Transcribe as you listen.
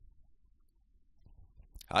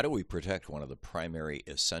How do we protect one of the primary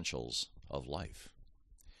essentials of life?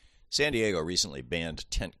 San Diego recently banned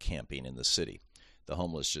tent camping in the city. The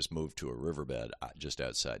homeless just moved to a riverbed just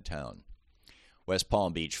outside town. West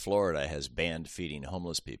Palm Beach, Florida has banned feeding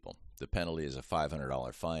homeless people. The penalty is a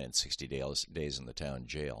 $500 fine and 60 days in the town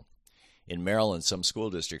jail. In Maryland, some school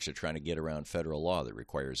districts are trying to get around federal law that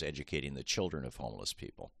requires educating the children of homeless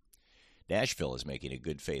people. Nashville is making a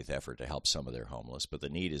good faith effort to help some of their homeless, but the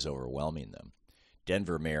need is overwhelming them.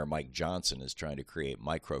 Denver Mayor Mike Johnson is trying to create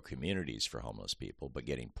micro-communities for homeless people, but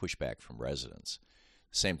getting pushback from residents.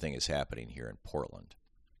 The same thing is happening here in Portland.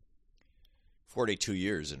 42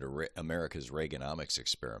 years into America's Reaganomics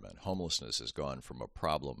experiment, homelessness has gone from a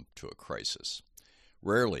problem to a crisis.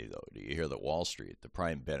 Rarely, though, do you hear that Wall Street, the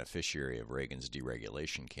prime beneficiary of Reagan's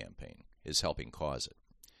deregulation campaign, is helping cause it.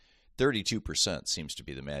 32% seems to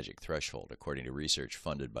be the magic threshold, according to research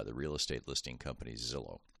funded by the real estate listing company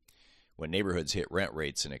Zillow. When neighborhoods hit rent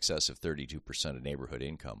rates in excess of 32% of neighborhood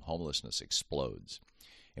income, homelessness explodes.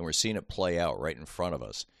 And we're seeing it play out right in front of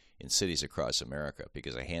us in cities across America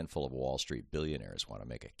because a handful of Wall Street billionaires want to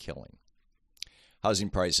make a killing.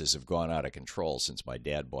 Housing prices have gone out of control since my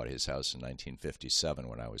dad bought his house in 1957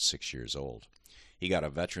 when I was 6 years old. He got a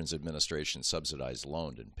Veterans Administration subsidized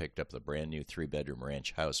loan and picked up the brand new 3-bedroom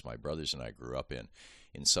ranch house my brothers and I grew up in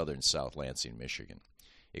southern South Lansing, Michigan.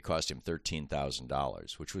 It cost him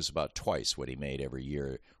 $13,000, which was about twice what he made every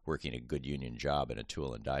year working a good union job in a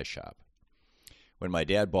tool and die shop. When my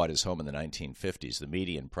dad bought his home in the 1950s, the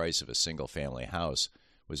median price of a single-family house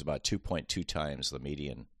was about 2.2 times the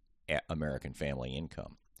median American family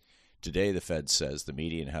income. Today, the Fed says the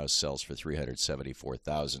median house sells for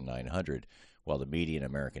 $374,900, while the median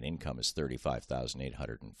American income is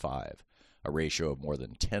 $35,805, a ratio of more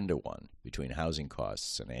than 10 to 1 between housing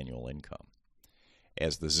costs and annual income.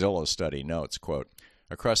 As the Zillow study notes, quote,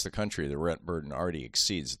 across the country, the rent burden already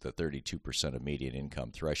exceeds the 32% of median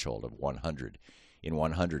income threshold of 100 in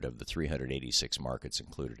 100 of the 386 markets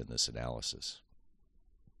included in this analysis.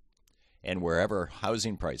 And wherever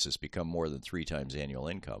housing prices become more than 3 times annual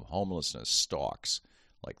income, homelessness stalks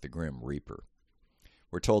like the Grim Reaper.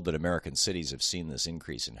 We're told that American cities have seen this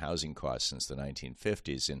increase in housing costs since the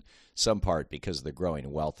 1950s, in some part because of the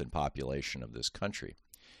growing wealth and population of this country.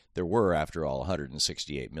 There were, after all,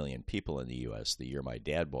 168 million people in the U.S. the year my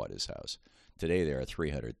dad bought his house. Today there are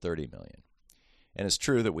 330 million. And it's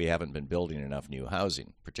true that we haven't been building enough new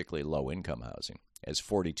housing, particularly low-income housing, as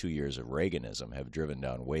 42 years of Reaganism have driven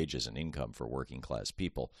down wages and income for working-class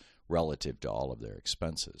people relative to all of their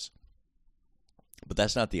expenses. But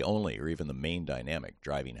that's not the only or even the main dynamic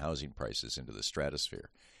driving housing prices into the stratosphere,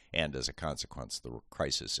 and as a consequence, the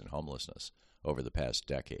crisis in homelessness over the past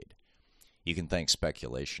decade. You can thank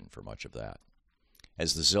speculation for much of that.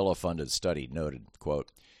 As the Zillow-funded study noted,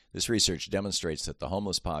 quote, this research demonstrates that the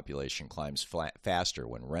homeless population climbs faster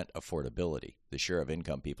when rent affordability, the share of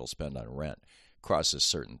income people spend on rent, crosses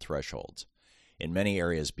certain thresholds. In many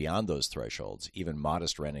areas beyond those thresholds, even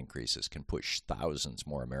modest rent increases can push thousands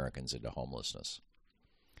more Americans into homelessness.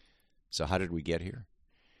 So how did we get here?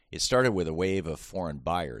 It started with a wave of foreign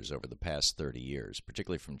buyers over the past 30 years,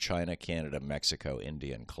 particularly from China, Canada, Mexico,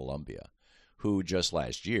 India, and Colombia, who just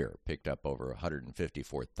last year picked up over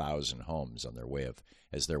 154,000 homes on their way of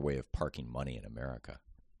parking money in America.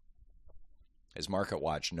 As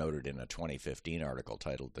MarketWatch noted in a 2015 article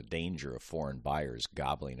titled "The Danger of Foreign Buyers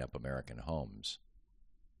Gobbling Up American Homes,"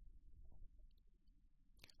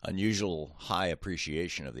 unusual high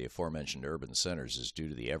appreciation of the aforementioned urban centers is due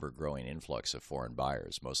to the ever-growing influx of foreign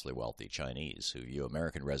buyers, mostly wealthy Chinese, who view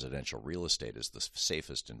American residential real estate as the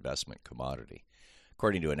safest investment commodity.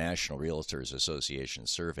 According to a National Realtors Association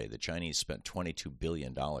survey, the Chinese spent $22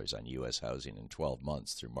 billion on U.S. housing in 12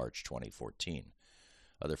 months through March 2014.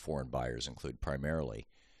 Other foreign buyers include primarily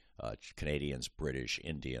Canadians, British,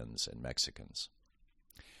 Indians, and Mexicans.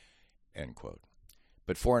 End quote.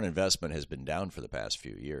 But foreign investment has been down for the past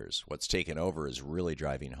few years. What's taken over is really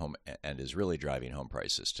driving home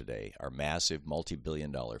prices today are massive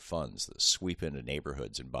multi-billion-dollar funds that sweep into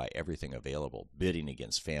neighborhoods and buy everything available, bidding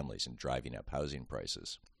against families and driving up housing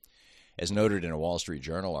prices. As noted in a Wall Street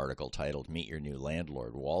Journal article titled "Meet Your New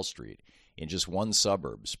Landlord, Wall Street," in just one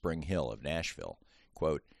suburb, Spring Hill of Nashville,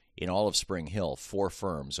 quote, in all of Spring Hill, 4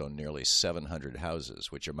 firms own nearly 700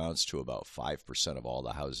 houses, which amounts to about 5% of all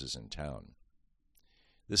the houses in town.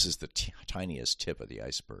 This is the tiniest tip of the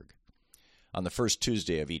iceberg. On the first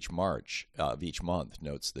Tuesday of each month,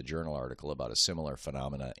 notes the Journal article about a similar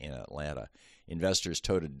phenomena in Atlanta, investors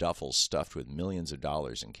toted duffels stuffed with millions of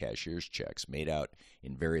dollars in cashier's checks made out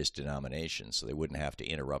in various denominations so they wouldn't have to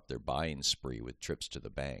interrupt their buying spree with trips to the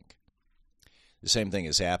bank. The same thing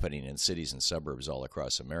is happening in cities and suburbs all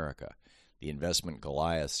across America. The investment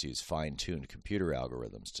Goliaths use fine-tuned computer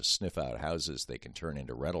algorithms to sniff out houses they can turn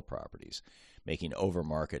into rental properties, making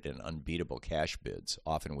overmarket and unbeatable cash bids,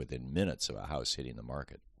 often within minutes of a house hitting the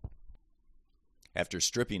market. After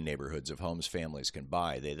stripping neighborhoods of homes families can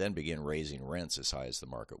buy, they then begin raising rents as high as the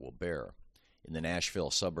market will bear. In the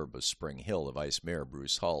Nashville suburb of Spring Hill, the vice mayor,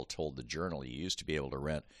 Bruce Hull, told the Journal you used to be able to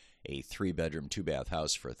rent a 3-bedroom, 2-bath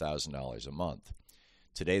house for $1,000 a month.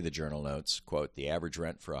 Today, the Journal notes, quote, the average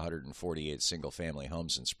rent for 148 single-family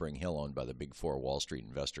homes in Spring Hill owned by the Big Four Wall Street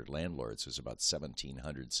investor landlords is about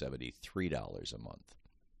 $1,773 a month.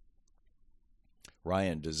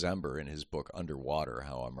 Ryan December, in his book Underwater,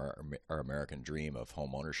 How Our American Dream of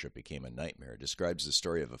Home Ownership Became a Nightmare, describes the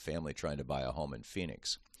story of a family trying to buy a home in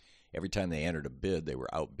Phoenix. Every time they entered a bid, they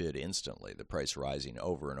were outbid instantly, the price rising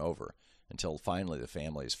over and over, until finally the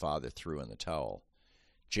family's father threw in the towel.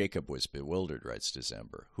 Jacob was bewildered, writes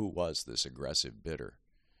December. Who was this aggressive bidder?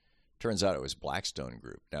 Turns out it was Blackstone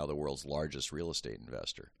Group, now the world's largest real estate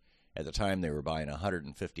investor. At the time, they were buying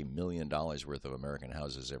 $150 million worth of American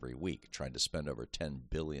houses every week, trying to spend over $10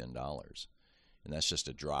 billion. And that's just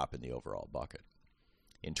a drop in the overall bucket.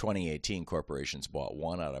 In 2018, corporations bought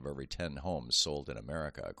 1 out of every 10 homes sold in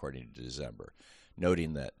America, according to December,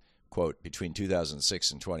 noting that, quote, between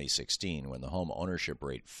 2006 and 2016, when the home ownership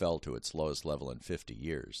rate fell to its lowest level in 50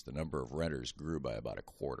 years, the number of renters grew by about a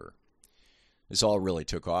quarter. This all really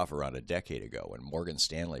took off around a decade ago when Morgan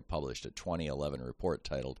Stanley published a 2011 report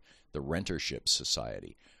titled The Rentership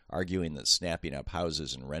Society, arguing that snapping up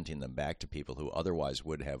houses and renting them back to people who otherwise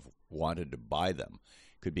would have wanted to buy them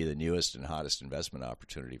could be the newest and hottest investment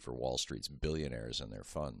opportunity for Wall Street's billionaires and their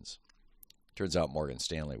funds. Turns out Morgan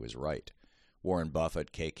Stanley was right. Warren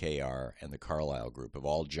Buffett, KKR, and the Carlyle Group have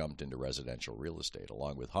all jumped into residential real estate,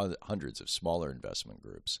 along with hundreds of smaller investment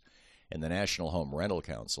groups. And the National Home Rental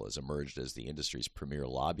Council has emerged as the industry's premier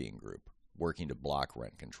lobbying group, working to block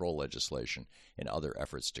rent control legislation and other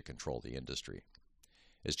efforts to control the industry.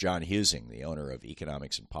 As John Husing, the owner of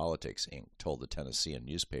Economics and Politics, Inc., told the Tennessean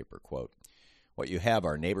newspaper, quote, what you have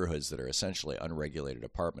are neighborhoods that are essentially unregulated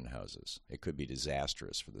apartment houses. It could be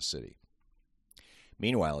disastrous for the city.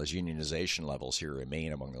 Meanwhile, as unionization levels here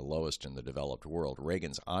remain among the lowest in the developed world,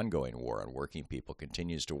 Reagan's ongoing war on working people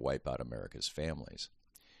continues to wipe out America's families.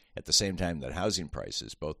 At the same time that housing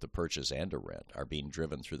prices, both to purchase and to rent, are being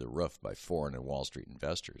driven through the roof by foreign and Wall Street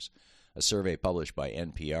investors, a survey published by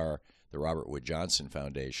NPR, the Robert Wood Johnson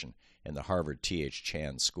Foundation, and the Harvard T.H.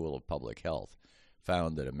 Chan School of Public Health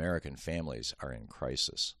found that American families are in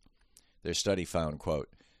crisis. Their study found, quote,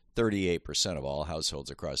 38% of all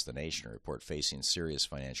households across the nation report facing serious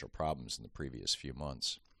financial problems in the previous few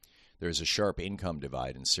months. There is a sharp income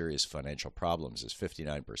divide and serious financial problems as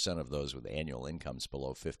 59% of those with annual incomes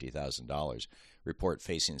below $50,000 report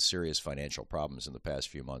facing serious financial problems in the past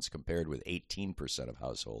few months, compared with 18% of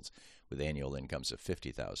households with annual incomes of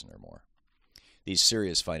 $50,000 or more. These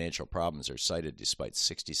serious financial problems are cited despite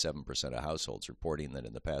 67% of households reporting that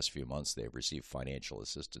in the past few months they have received financial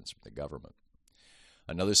assistance from the government.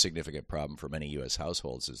 Another significant problem for many U.S.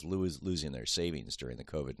 households is losing their savings during the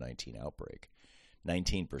COVID-19 outbreak.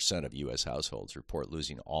 19% of U.S. households report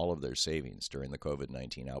losing all of their savings during the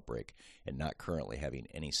COVID-19 outbreak and not currently having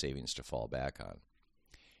any savings to fall back on.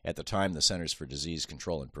 At the time the Centers for Disease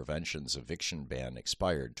Control and Prevention's eviction ban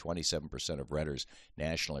expired, 27% of renters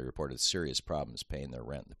nationally reported serious problems paying their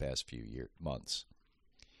rent in the past few months.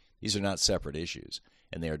 These are not separate issues,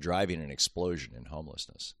 and they are driving an explosion in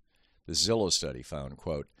homelessness. The Zillow study found,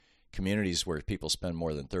 quote, communities where people spend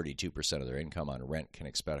more than 32% of their income on rent can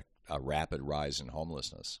expect a rapid rise in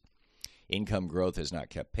homelessness. Income growth has not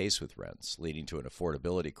kept pace with rents, leading to an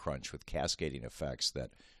affordability crunch with cascading effects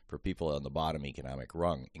that, for people on the bottom economic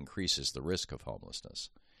rung, increases the risk of homelessness.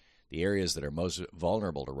 The areas that are most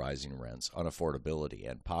vulnerable to rising rents, unaffordability,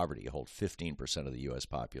 and poverty hold 15% of the U.S.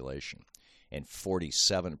 population and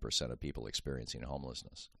 47% of people experiencing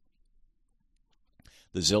homelessness.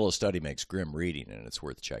 The Zillow study makes grim reading, and it's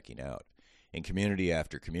worth checking out. In community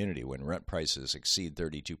after community, when rent prices exceed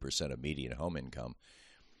 32% of median home income,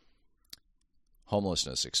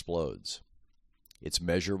 homelessness explodes. It's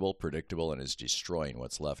measurable, predictable, and is destroying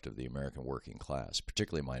what's left of the American working class,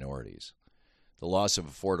 particularly minorities. The loss of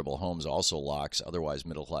affordable homes also locks otherwise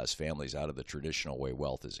middle-class families out of the traditional way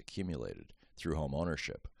wealth is accumulated, through home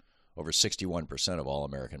ownership. Over 61% of all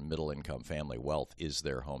American middle-income family wealth is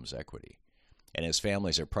their home's equity. And as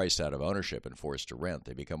families are priced out of ownership and forced to rent,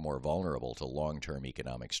 they become more vulnerable to long-term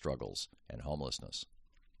economic struggles and homelessness.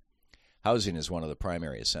 Housing is one of the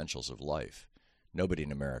primary essentials of life. Nobody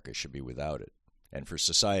in America should be without it. And for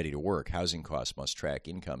society to work, housing costs must track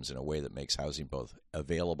incomes in a way that makes housing both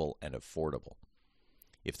available and affordable.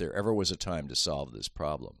 If there ever was a time to solve this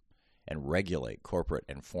problem and regulate corporate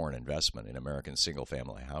and foreign investment in American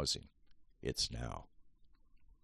single-family housing, it's now.